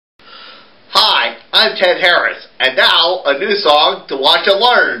Hi, I'm Ted Harris, and now a new song to watch and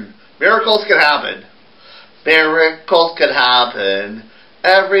learn. Miracles can happen. Miracles can happen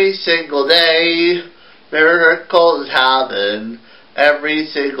every single day. Miracles happen every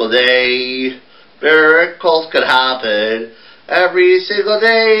single day. Miracles can happen every single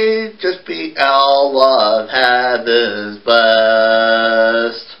day. Just be all of heaven's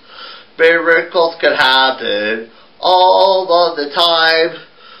best. Miracles can happen all of the time.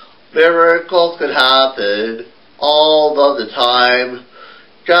 Miracles can happen all of the time.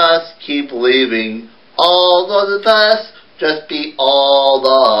 Just keep believing all of the best. Just be all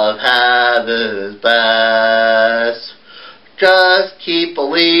of heaven's best. Just keep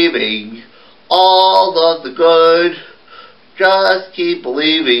believing all of the good. Just keep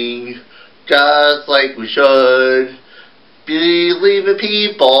believing just like we should. Believe in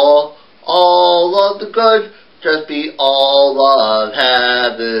people, all of the good. Just be all of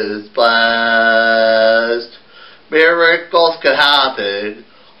heaven's blessed. Miracles can happen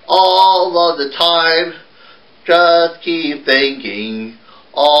all of the time. Just keep thinking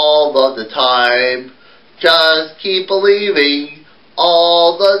all of the time. Just keep believing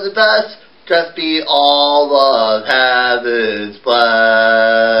all of the best. Just be all of heaven's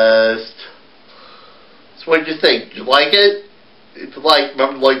blessed. So what do you think? Did you like it? If you like,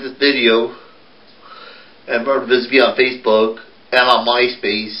 remember to like this video. And remember to visit me on Facebook and on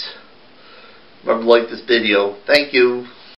MySpace. Remember to like this video. Thank you.